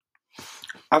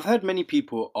I've heard many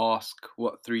people ask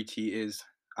what 3T is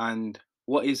and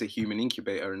what is a human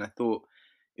incubator, and I thought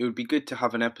it would be good to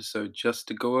have an episode just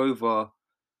to go over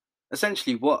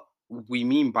essentially what we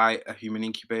mean by a human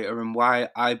incubator and why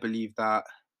I believe that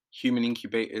human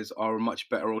incubators are a much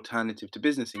better alternative to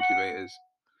business incubators.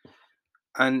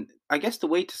 And I guess the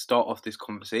way to start off this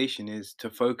conversation is to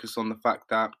focus on the fact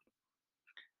that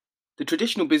the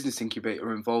traditional business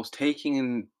incubator involves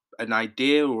taking an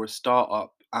idea or a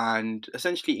startup and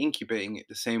essentially incubating it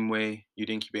the same way you'd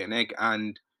incubate an egg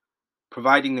and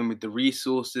providing them with the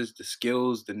resources, the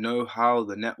skills, the know how,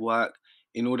 the network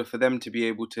in order for them to be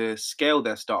able to scale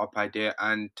their startup idea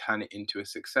and turn it into a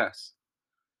success.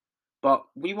 But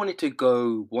we wanted to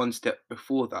go one step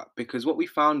before that because what we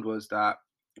found was that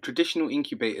traditional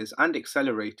incubators and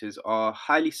accelerators are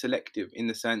highly selective in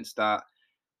the sense that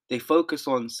they focus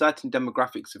on certain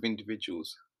demographics of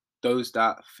individuals, those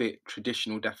that fit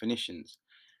traditional definitions,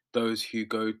 those who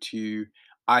go to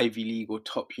Ivy League or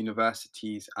top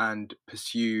universities and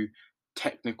pursue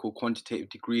technical quantitative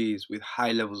degrees with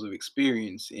high levels of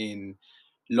experience in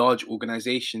large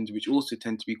organizations, which also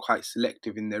tend to be quite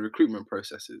selective in their recruitment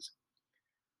processes.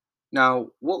 Now,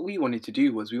 what we wanted to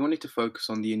do was we wanted to focus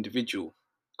on the individual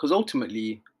because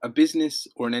ultimately a business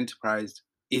or an enterprise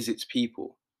is its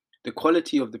people. The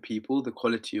quality of the people, the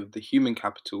quality of the human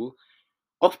capital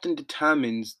often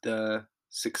determines the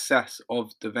success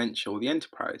of the venture or the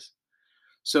enterprise.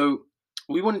 So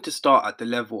we wanted to start at the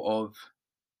level of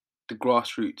the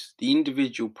grassroots, the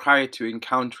individual prior to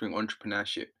encountering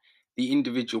entrepreneurship, the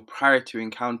individual prior to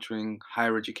encountering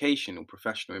higher education or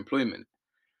professional employment.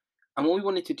 And what we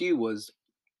wanted to do was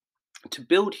to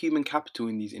build human capital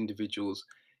in these individuals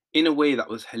in a way that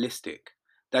was holistic,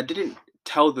 that didn't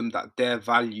tell them that their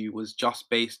value was just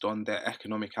based on their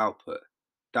economic output,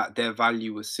 that their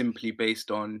value was simply based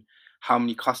on how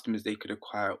many customers they could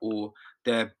acquire or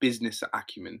their business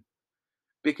acumen.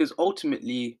 Because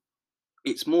ultimately,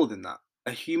 it's more than that.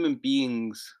 A human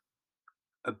being's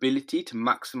ability to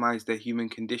maximize their human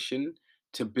condition,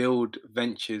 to build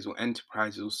ventures or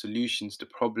enterprises or solutions to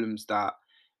problems that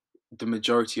the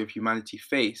majority of humanity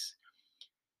face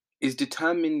is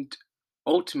determined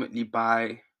ultimately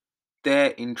by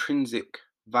their intrinsic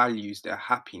values, their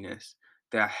happiness,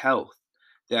 their health,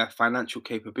 their financial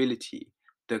capability,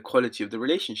 the quality of the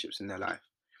relationships in their life.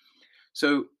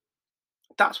 So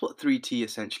that's what 3T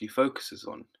essentially focuses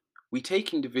on. We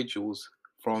take individuals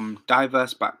from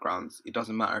diverse backgrounds. It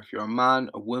doesn't matter if you're a man,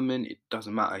 a woman, it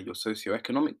doesn't matter your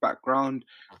socioeconomic background,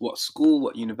 what school,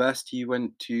 what university you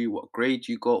went to, what grade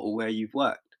you got, or where you've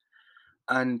worked.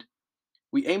 And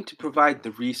we aim to provide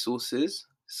the resources,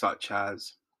 such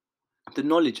as the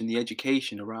knowledge and the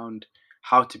education around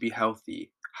how to be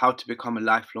healthy, how to become a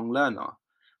lifelong learner,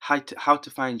 how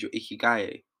to find your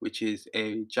ikigai, which is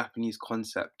a Japanese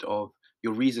concept of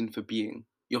your reason for being,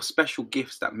 your special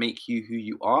gifts that make you who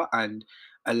you are and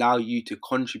allow you to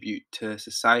contribute to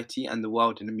society and the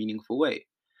world in a meaningful way.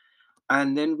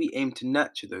 And then we aim to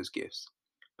nurture those gifts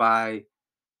by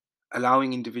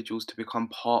allowing individuals to become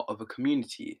part of a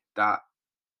community that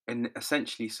and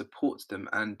essentially supports them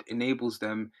and enables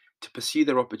them to pursue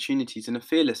their opportunities in a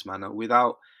fearless manner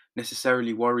without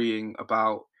necessarily worrying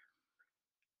about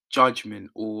judgment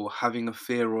or having a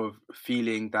fear of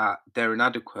feeling that they're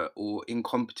inadequate or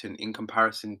incompetent in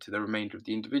comparison to the remainder of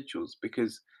the individuals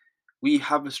because we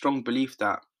have a strong belief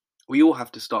that we all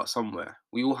have to start somewhere.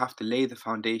 We all have to lay the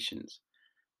foundations.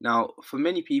 Now, for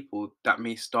many people, that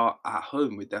may start at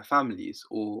home with their families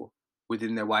or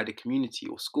within their wider community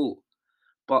or school.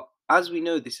 But as we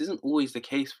know, this isn't always the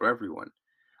case for everyone.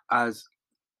 As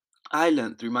I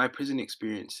learned through my prison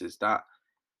experiences that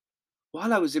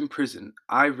while I was in prison,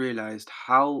 I realized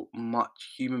how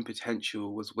much human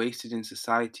potential was wasted in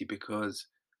society because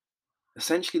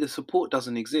essentially the support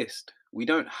doesn't exist. We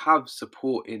don't have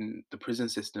support in the prison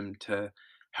system to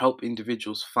help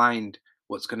individuals find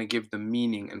what's going to give them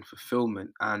meaning and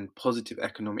fulfillment and positive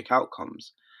economic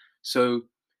outcomes. So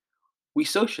we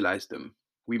socialize them.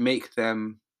 We make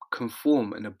them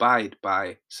conform and abide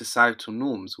by societal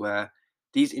norms where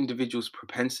these individuals'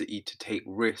 propensity to take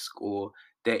risk or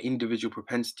their individual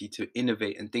propensity to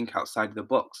innovate and think outside the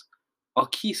box are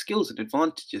key skills and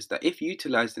advantages that, if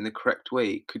utilized in the correct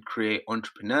way, could create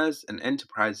entrepreneurs and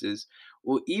enterprises,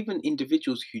 or even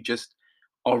individuals who just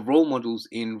are role models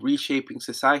in reshaping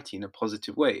society in a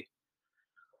positive way.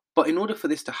 But in order for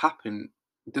this to happen,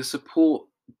 the support,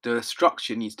 the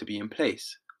structure needs to be in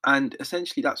place. And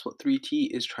essentially, that's what 3T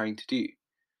is trying to do.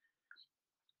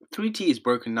 3T is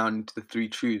broken down into the three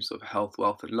truths of health,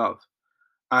 wealth, and love.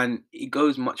 And it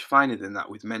goes much finer than that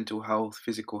with mental health,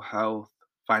 physical health,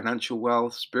 financial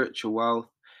wealth, spiritual wealth.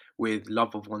 with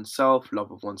love of oneself,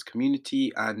 love of one's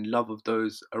community, and love of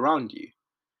those around you.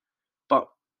 But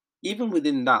even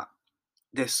within that,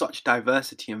 there's such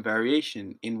diversity and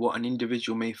variation in what an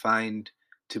individual may find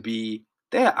to be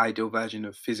their ideal version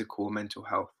of physical or mental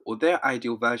health, or their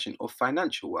ideal version of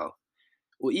financial wealth,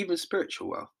 or even spiritual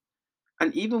wealth.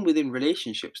 And even within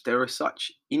relationships, there are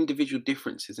such individual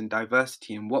differences and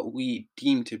diversity in what we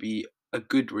deem to be a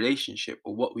good relationship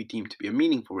or what we deem to be a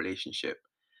meaningful relationship.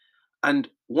 And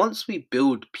once we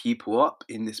build people up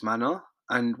in this manner,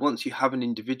 and once you have an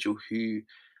individual who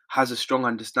has a strong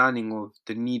understanding of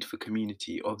the need for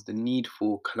community, of the need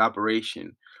for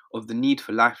collaboration, of the need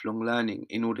for lifelong learning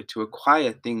in order to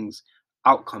acquire things,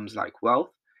 outcomes like wealth,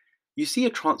 you see a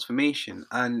transformation.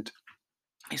 And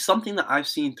it's something that I've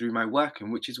seen through my work,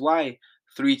 and which is why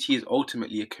 3T is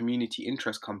ultimately a community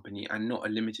interest company and not a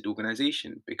limited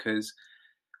organization. Because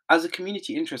as a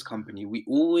community interest company, we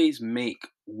always make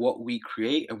what we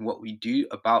create and what we do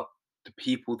about the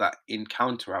people that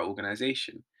encounter our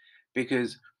organization.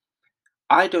 Because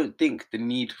I don't think the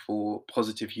need for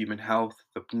positive human health,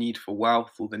 the need for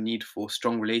wealth, or the need for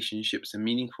strong relationships and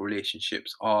meaningful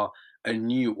relationships are a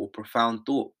new or profound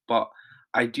thought. But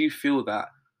I do feel that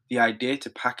the idea to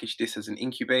package this as an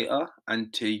incubator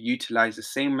and to utilize the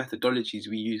same methodologies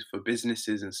we use for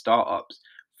businesses and startups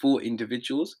for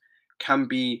individuals can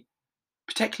be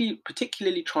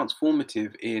particularly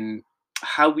transformative in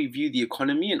how we view the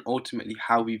economy and ultimately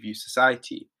how we view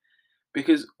society.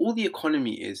 Because all the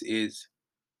economy is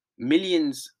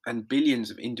millions and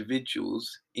billions of individuals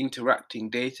interacting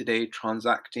day to day,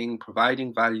 transacting,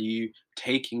 providing value,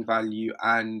 taking value,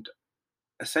 and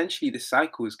essentially the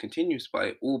cycle is continuous, but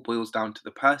it all boils down to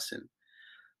the person.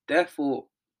 Therefore,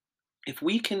 if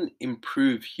we can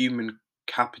improve human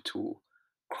capital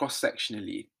cross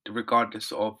sectionally,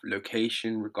 regardless of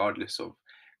location, regardless of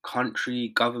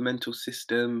country, governmental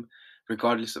system,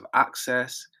 regardless of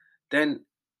access, then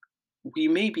we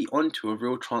may be onto a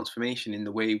real transformation in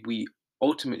the way we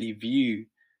ultimately view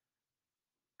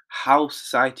how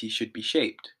society should be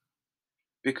shaped.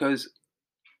 Because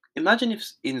imagine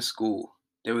if in school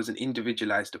there was an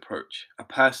individualized approach, a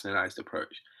personalized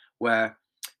approach, where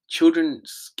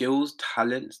children's skills,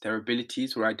 talents, their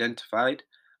abilities were identified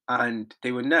and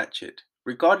they were nurtured,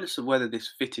 regardless of whether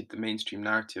this fitted the mainstream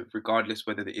narrative, regardless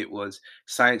whether it was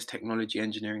science, technology,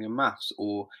 engineering, and maths,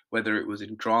 or whether it was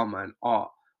in drama and art,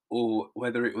 or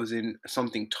whether it was in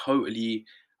something totally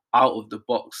out of the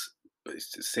box.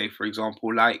 Say, for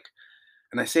example, like,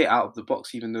 and I say out of the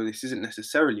box, even though this isn't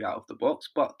necessarily out of the box,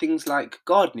 but things like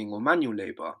gardening or manual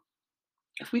labor.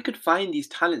 If we could find these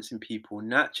talents in people,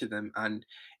 nurture them, and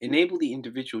enable the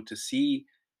individual to see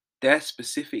their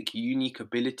specific unique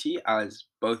ability as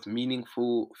both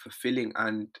meaningful, fulfilling,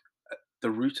 and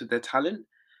the root of their talent,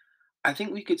 I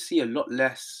think we could see a lot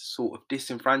less sort of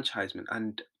disenfranchisement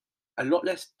and a lot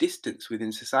less distance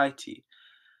within society.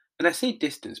 And I say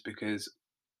distance because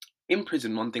in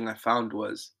prison, one thing I found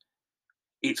was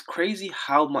it's crazy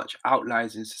how much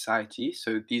outliers in society.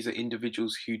 So these are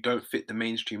individuals who don't fit the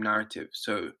mainstream narrative.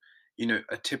 So,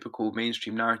 a typical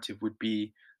mainstream narrative would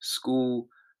be school,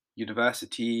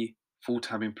 university,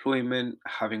 full-time employment,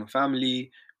 having a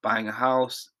family, buying a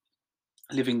house,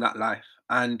 living that life.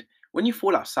 And when you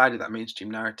fall outside of that mainstream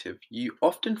narrative, you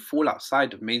often fall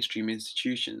outside of mainstream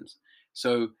institutions.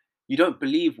 So you don't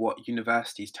believe what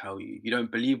universities tell you. You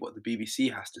don't believe what the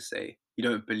BBC has to say. You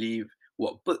don't believe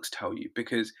what books tell you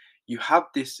because you have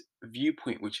this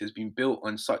viewpoint which has been built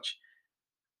on such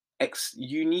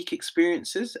unique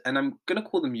experiences. And I'm going to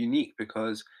call them unique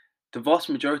because the vast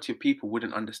majority of people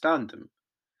wouldn't understand them.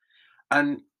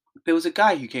 And there was a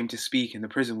guy who came to speak in the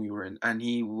prison we were in, and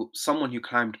someone who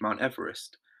climbed Mount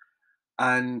Everest,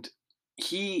 and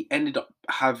he ended up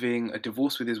having a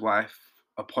divorce with his wife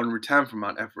upon return from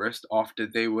Mount Everest after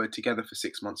they were together for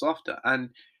 6 months after.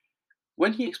 And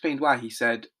when he explained why, he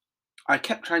said, "I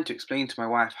kept trying to explain to my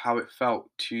wife how it felt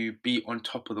to be on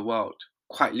top of the world,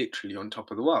 quite literally on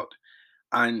top of the world,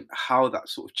 and how that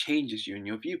sort of changes you in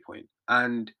your viewpoint."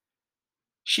 And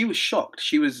she was shocked.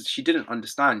 She didn't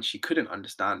understand. She couldn't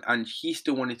understand. And he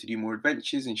still wanted to do more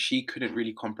adventures and she couldn't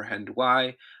really comprehend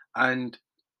why. And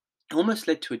it almost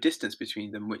led to a distance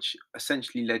between them, which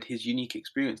essentially led his unique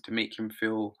experience to make him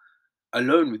feel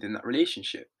alone within that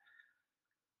relationship.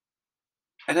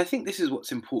 And I think this is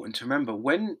what's important to remember.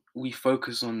 When we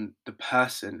focus on the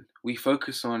person, we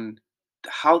focus on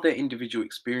how their individual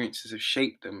experiences have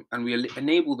shaped them, and we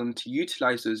enable them to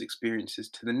utilize those experiences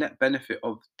to the net benefit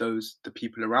of the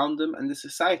people around them and the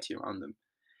society around them.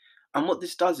 And what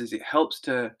this does is it helps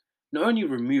to not only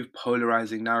remove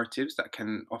polarizing narratives that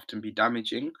can often be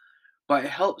damaging, but it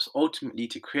helps ultimately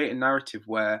to create a narrative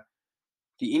where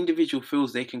the individual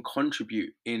feels they can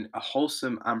contribute in a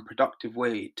wholesome and productive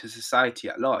way to society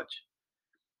at large.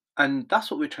 And that's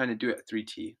what we're trying to do at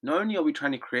 3T. Not only are we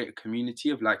trying to create a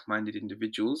community of like minded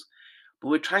individuals, but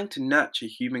we're trying to nurture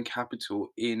human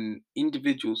capital in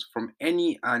individuals from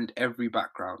any and every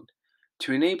background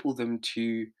to enable them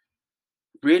to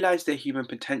realize their human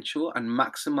potential and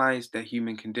maximize their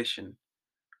human condition.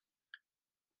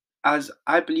 As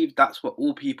I believe that's what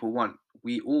all people want.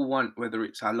 We all want, whether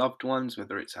it's our loved ones,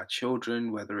 whether it's our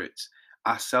children, whether it's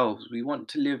ourselves, we want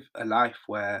to live a life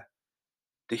where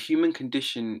the human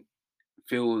condition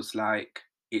feels like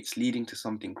it's leading to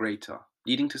something greater,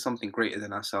 leading to something greater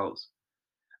than ourselves.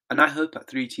 And I hope at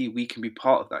 3T we can be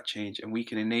part of that change and we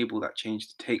can enable that change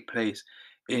to take place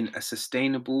in a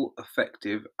sustainable,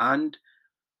 effective, and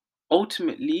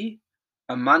ultimately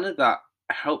a manner that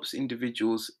helps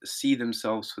individuals see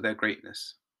themselves for their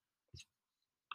greatness.